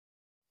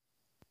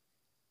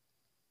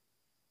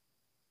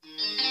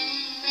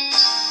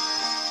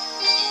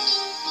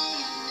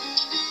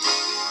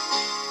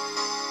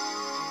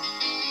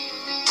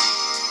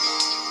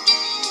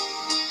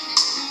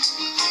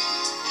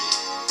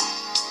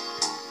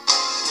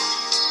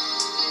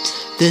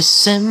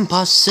This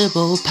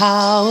impossible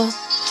power,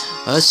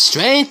 a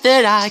strength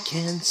that I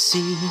can't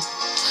see.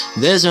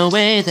 There's no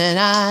way that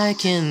I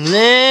can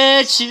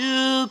let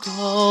you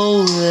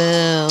go.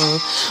 Well,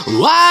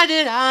 why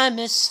did I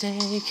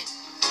mistake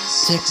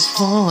sex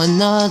for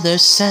another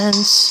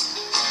sense?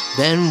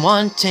 Then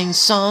wanting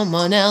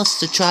someone else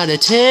to try to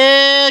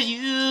tell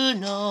you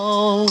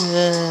no.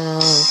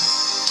 Well,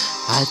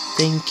 I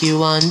think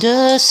you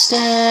understand.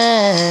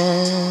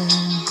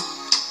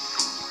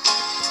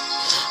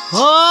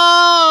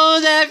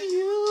 Oh, that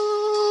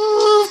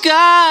you've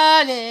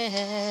got it.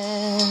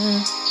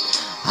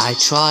 I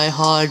try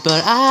hard,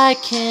 but I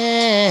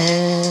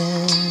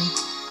can't.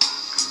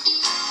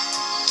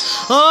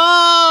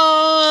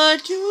 Oh,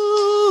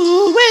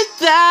 do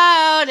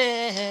without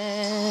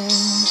it.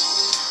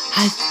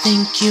 I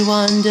think you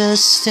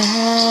understand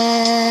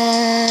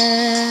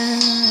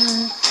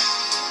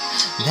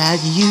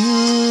that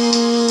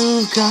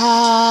you've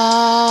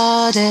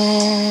got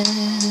it.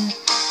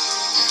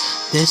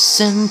 This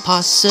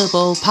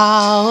impossible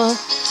power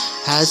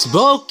has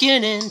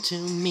broken into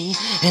me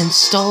and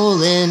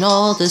stolen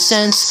all the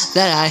sense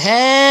that I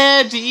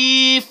had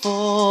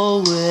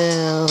before.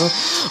 Well,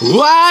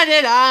 why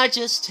did I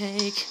just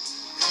take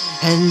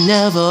and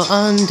never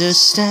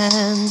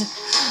understand?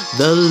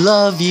 The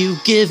love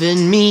you've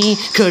given me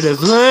could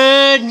have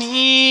learned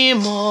me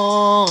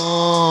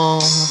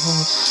more.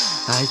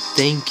 I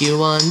think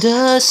you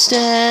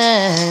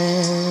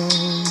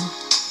understand.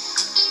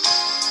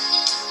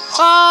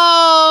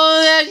 Oh,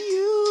 that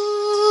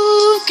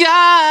you've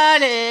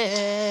got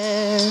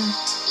it.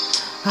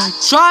 I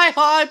try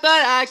hard,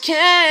 but I can't.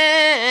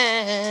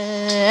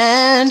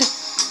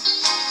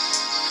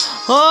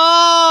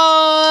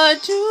 Oh,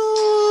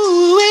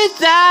 do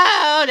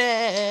without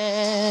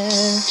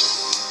it.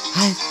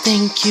 I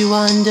think you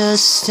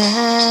understand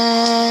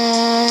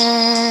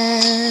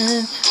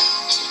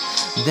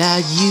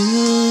that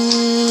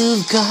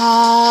you've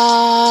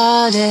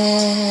got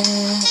it.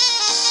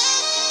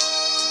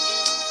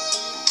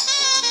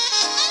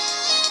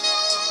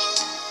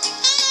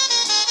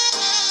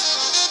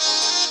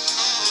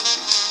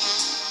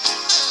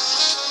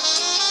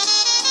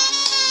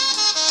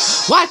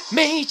 What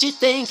made you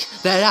think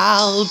that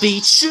I'll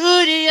be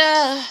true to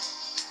you?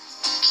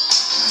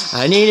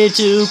 I needed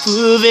to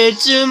prove it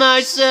to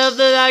myself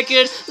that I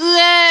could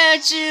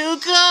let you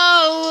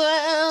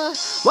go.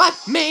 What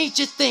made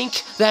you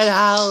think that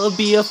I'll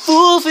be a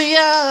fool for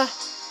you?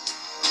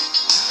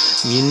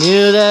 You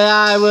knew that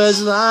I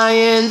was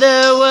lying,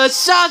 there was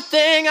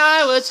something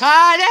I was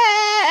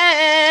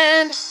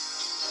hiding.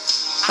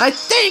 I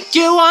think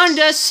you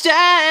understand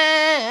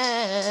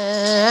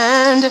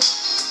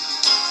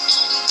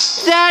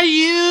that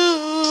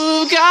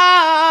you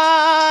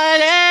got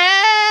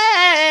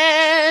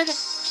it.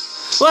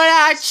 Well,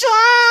 I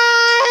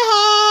try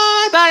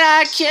hard, but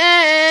I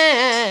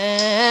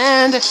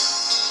can't.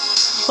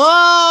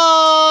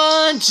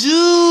 Oh,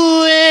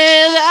 do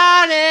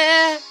without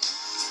it.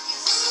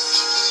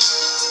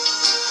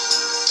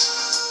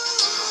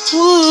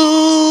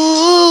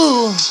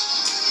 Ooh,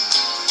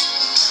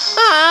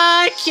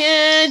 I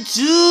can't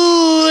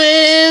do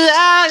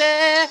without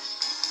it.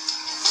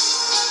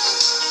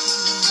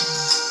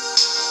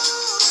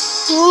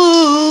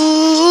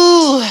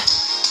 Ooh,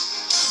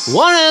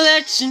 wanna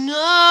let you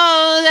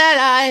know that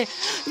I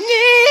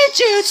need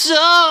you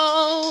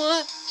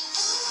so.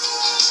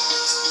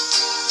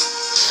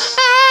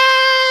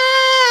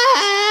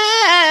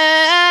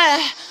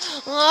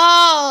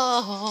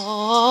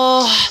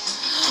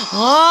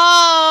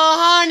 Oh,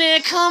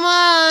 honey, come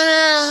on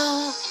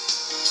now.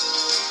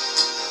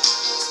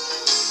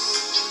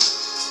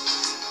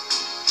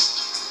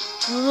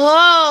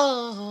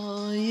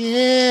 Oh,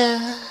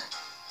 yeah.